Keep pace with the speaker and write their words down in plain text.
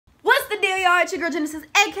y'all, it's your girl Genesis,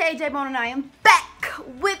 aka J-Bone, and I am back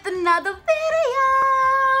with another video.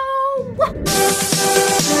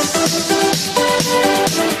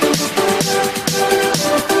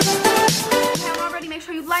 If you haven't already, make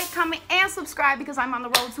sure you like, comment, and subscribe because I'm on the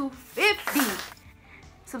road to 50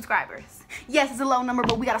 subscribers. Yes, it's a low number,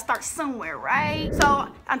 but we gotta start somewhere, right? So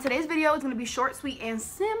on today's video, it's gonna be short, sweet, and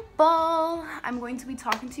simple. I'm going to be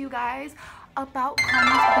talking to you guys about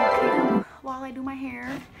Carmens Bootcamp while I do my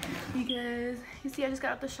hair, because you see I just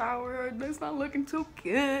got out the shower. It's not looking too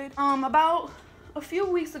good. About a few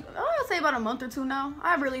weeks ago, I'll say about a month or two now,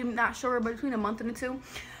 I'm really not sure, but between a month and two,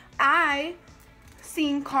 I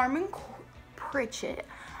seen Carmen Pritchett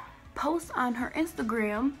post on her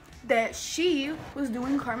Instagram that she was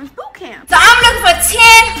doing Carmen's Bootcamp. So I'm looking for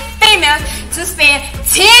 10 females to spend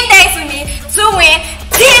 10 days with me to win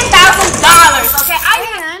 $10,000, okay?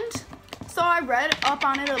 And so I read up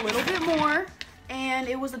on it a little bit more, and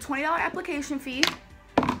it was a $20 application fee.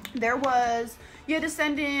 There was, you had to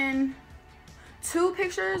send in 2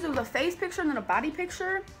 pictures. It was a face picture and then a body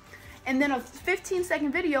picture, and then a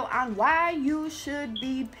 15-second video on why you should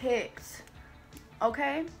be picked,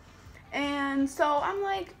 okay? And so I'm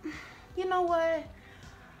like, you know what?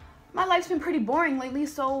 My life's been pretty boring lately,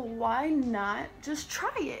 so why not just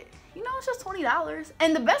try it? You know, it's just $20.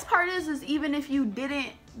 And the best part is even if you didn't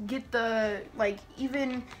get the, like,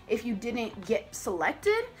 even if you didn't get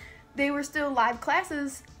selected, they were still live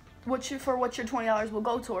classes, for what your $20 will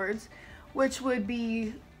go towards, which would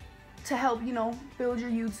be to help, you know, build your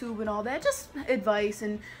YouTube and all that, just advice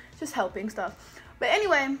and just helping stuff. But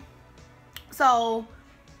anyway, so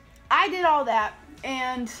I did all that,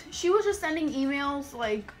 and she was just sending emails,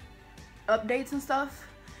 like, updates and stuff,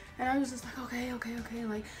 and I was just like, okay,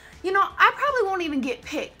 like, you know, I probably won't even get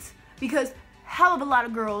picked, because hell of a lot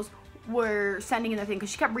of girls were sending in their thing,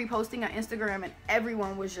 because she kept reposting on Instagram, and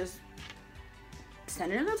everyone was just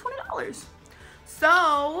sending in their $20.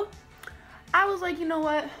 So I was like, you know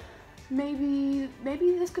what, maybe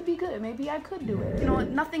this could be good, maybe I could do it. You know what,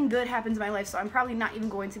 nothing good happens in my life, so I'm probably not even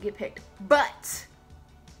going to get picked, but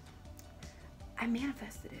I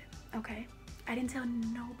manifested it, okay? I didn't tell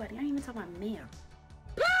nobody. I didn't even tell my man.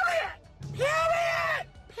 Period!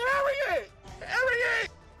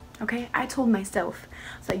 Okay, I told myself,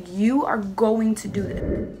 it's like, you are going to do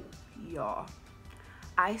this. Y'all,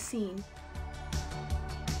 I seen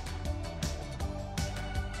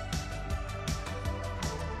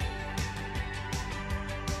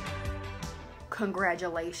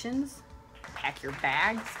congratulations, pack your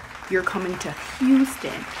bags, you're coming to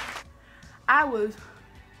Houston. I was,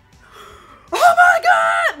 oh my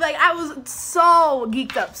God! Like, I was so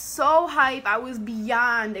geeked up, so hype. I was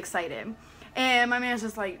beyond excited. And my man's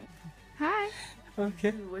just like, hi.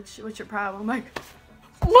 Okay. What's your problem? I'm like,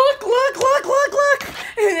 look.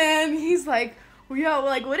 And then he's like, yo,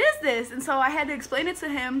 like, what is this? And so I had to explain it to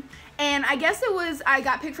him. And I guess it was, I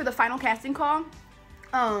got picked for the final casting call.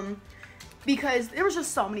 Because there was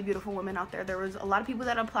just so many beautiful women out there. There was a lot of people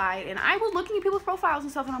that applied, and I was looking at people's profiles and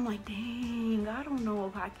stuff, and I'm like, dang, I don't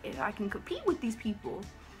know if I can compete with these people.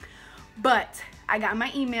 But I got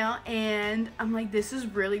my email, and I'm like, this is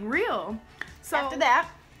really real. So after that,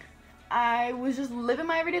 I was just living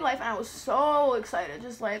my everyday life, and I was so excited,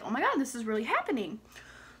 just like, oh my God, this is really happening.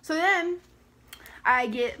 So then I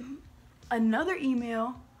get another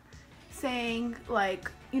email saying, like,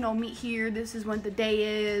 you know, meet here, this is what the day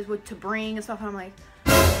is, what to bring and stuff. And I'm like,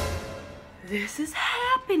 this is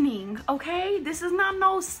happening, okay? This is not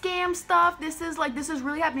no scam stuff. This is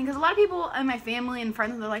really happening. Because a lot of people in my family and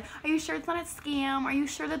friends, they're like, are you sure it's not a scam? Are you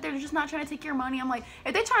sure that they're just not trying to take your money? I'm like,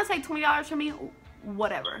 if they're trying to take $20 from me,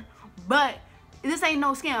 whatever. But this ain't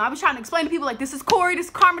no scam. I was trying to explain to people, like, this is Corey, this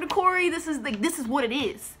is Carmen to Corey, this is what it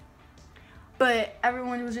is. But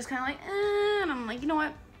everyone was just kind of like, and I'm like, you know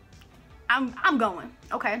what? I'm going,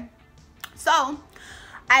 okay? So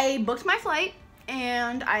I booked my flight,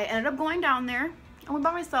 and I ended up going down there. I went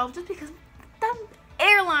by myself just because the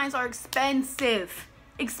airlines are expensive.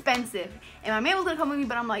 And my man was gonna come with me,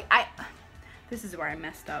 but I'm like, this is where I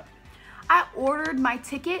messed up. I ordered my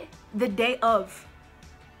ticket the day of,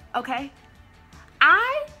 okay?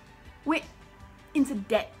 I went into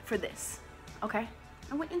debt for this, okay?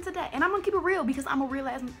 I went into debt, and I'm gonna keep it real because I'm a real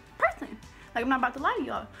ass person. Like, I'm not about to lie to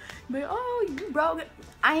y'all. But, oh, you broke.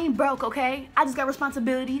 I ain't broke, okay? I just got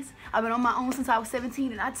responsibilities. I've been on my own since I was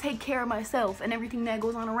 17, and I take care of myself and everything that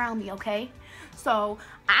goes on around me, okay? So,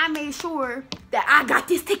 I made sure that I got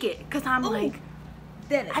this ticket, because I'm like,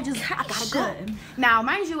 I gotta go. Now,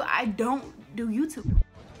 mind you, I don't do YouTube.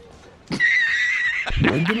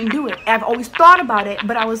 I didn't do it. I've always thought about it,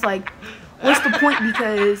 but I was like, what's the point?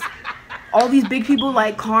 Because all these big people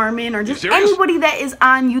like Carmen or just anybody that is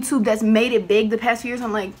on YouTube that's made it big the past few years,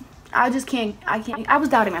 I'm like, I was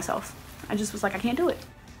doubting myself. I just was like, I can't do it.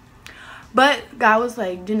 But God was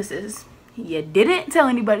like, Genesis, you didn't tell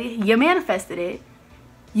anybody, you manifested it.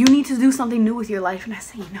 You need to do something new with your life. And I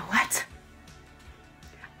said, you know what?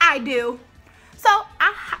 I do. So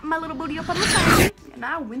I hopped my little booty up on the plane and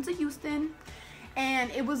I went to Houston. And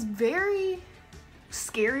it was very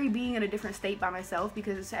scary being in a different state by myself,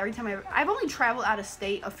 because every time I've only traveled out of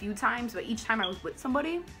state a few times, but each time I was with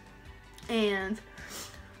somebody. And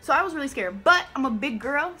so I was really scared, but I'm a big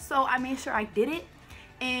girl, so I made sure I did it.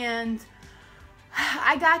 And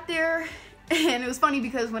I got there, and it was funny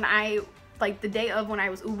because when the day of when I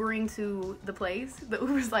was Ubering to the place, the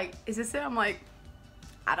Uber's like, is this it? I'm like,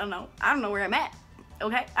 I don't know where I'm at,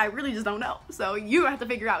 okay? I really just don't know. So you have to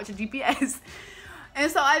figure out with your GPS. And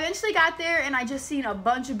so I eventually got there, and I just seen a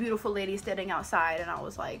bunch of beautiful ladies standing outside, and I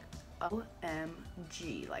was like,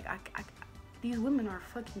 OMG, like these women are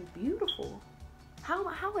fucking beautiful.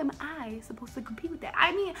 How am I supposed to compete with that?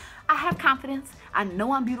 I mean, I have confidence. I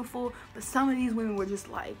know I'm beautiful, but some of these women were just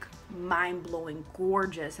like mind-blowing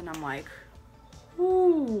gorgeous, and I'm like,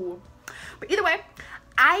 ooh. But either way,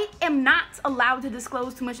 I am not allowed to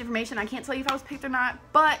disclose too much information. I can't tell you if I was picked or not,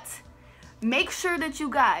 but make sure that you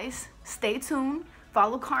guys stay tuned.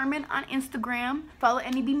 Follow Carmen on Instagram. Follow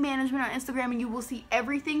NEB Management on Instagram, and you will see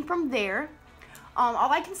everything from there.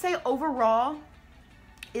 All I can say overall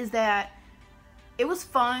is that it was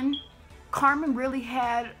fun. Carmen really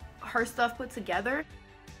had her stuff put together.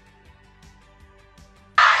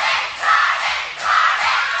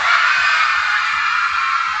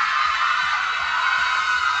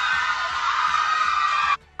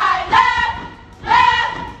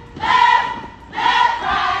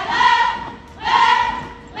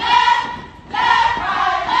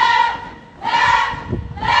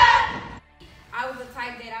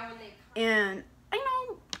 And I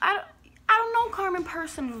don't know Carmen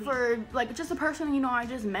personally, for like just a person, you know, I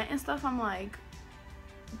just met and stuff. I'm like,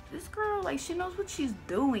 this girl, like, she knows what she's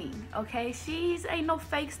doing, okay? Ain't no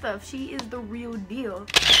fake stuff. She is the real deal.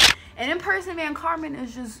 And in person, man, Carmen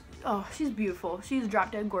is just, oh, she's beautiful. She's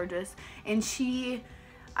drop dead gorgeous. And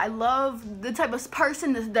I love the type of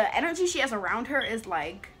person, the energy she has around her is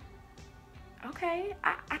like, okay,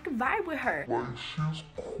 I could vibe with her. Like, she's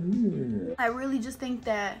cool. I really just think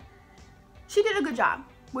that she did a good job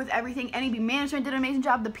with everything. NEB Management did an amazing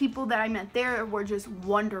job. The people that I met there were just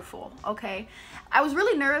wonderful, okay? I was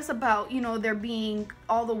really nervous about, you know, there being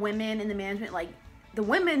all the women in the management. Like, the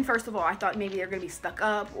women, first of all, I thought maybe they're gonna be stuck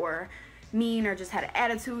up or mean or just had an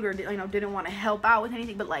attitude or, you know, didn't want to help out with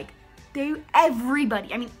anything. But like,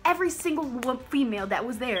 everybody, I mean, every single female that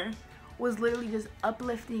was there was literally just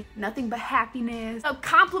uplifting, nothing but happiness,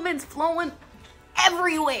 compliments flowing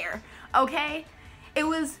everywhere, okay? It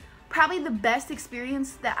was probably the best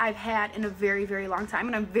experience that I've had in a very, very long time,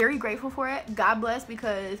 and I'm very grateful for it. God bless,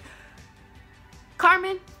 because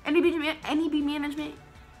Carmen, NEB Management,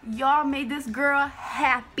 y'all made this girl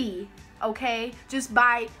happy, okay? Just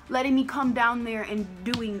by letting me come down there and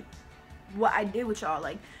doing what I did with y'all.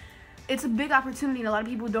 Like, it's a big opportunity, and a lot of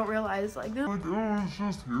people don't realize, like, oh, it's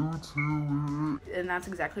just YouTube. And that's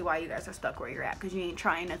exactly why you guys are stuck where you're at, because you ain't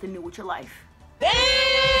trying nothing new with your life. Damn!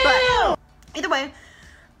 But either way,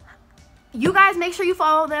 you guys make sure you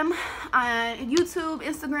follow them on YouTube,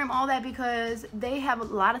 Instagram, all that, because they have a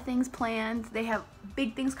lot of things planned. They have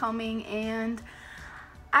big things coming, and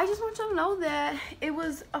I just want you to know that it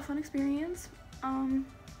was a fun experience.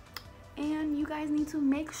 And you guys need to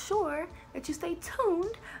make sure that you stay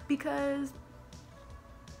tuned, because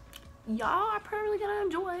y'all are probably gonna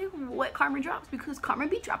enjoy what Carmen drops, because Carmen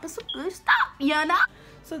be dropping some good stuff, you know?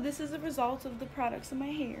 So this is the result of the products in my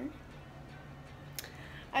hair.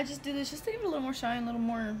 I just do this just to give it a little more shine, a little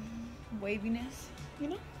more waviness, you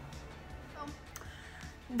know? So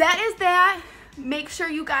that is that. Make sure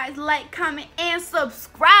you guys like, comment, and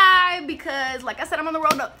subscribe, because like I said, I'm on the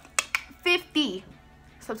road to 50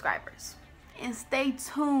 subscribers. And stay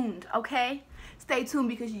tuned, okay? Stay tuned,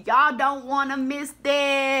 because y'all don't want to miss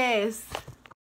this.